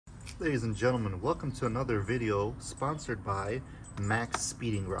Ladies and gentlemen, welcome to another video sponsored by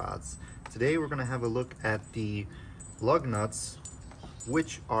MaxpeedingRods. Today we're going to have a look at the lug nuts,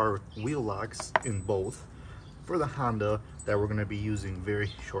 which are wheel locks in both, for the Honda that we're going to be using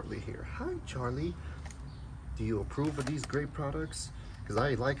very shortly here. Hi Charlie, do you approve of these great products? Because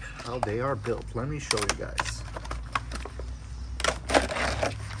I like how they are built. Let me show you guys.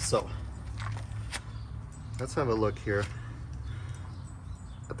 So let's have a look here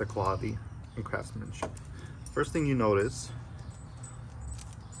at the quality and craftsmanship. First thing you notice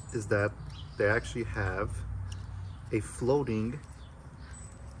is that they actually have a floating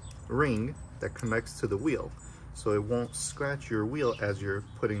ring that connects to the wheel, so it won't scratch your wheel as you're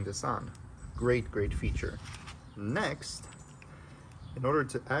putting this on. Great feature. Next, in order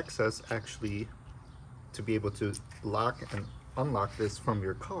to access, actually to be able to lock and unlock this from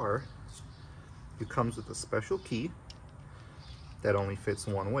your car, it comes with a special key that only fits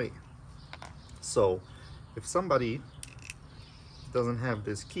one way. So if somebody doesn't have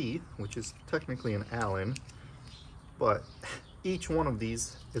this key, which is technically an Allen, but each one of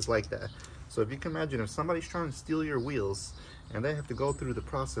these is like that. So if you can imagine, if somebody's trying to steal your wheels and they have to go through the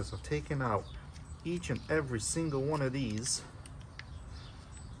process of taking out each and every single one of these,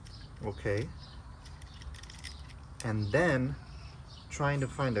 okay, and then trying to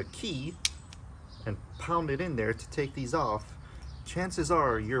find a key and pound it in there to take these off, chances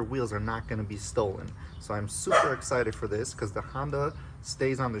are your wheels are not going to be stolen. So I'm super excited for this because the Honda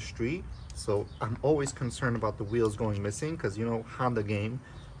stays on the street, so I'm always concerned about the wheels going missing, because you know, Honda game,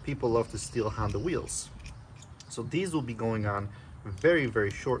 people love to steal Honda wheels. So these will be going on very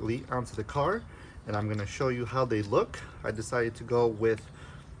shortly onto the car, and I'm going to show you how they look. I decided to go with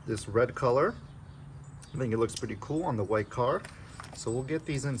this red color. I think it looks pretty cool on the white car. So we'll get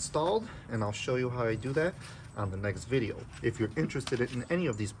these installed and I'll show you how I do that on the next video. If you're interested in any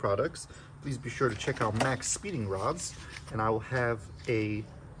of these products, please be sure to check out MaxpeedingRods, and I will have a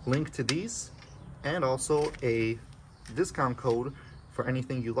link to these and also a discount code for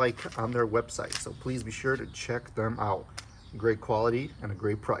anything you like on their website. So please be sure to check them out. Great quality and a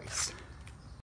great price.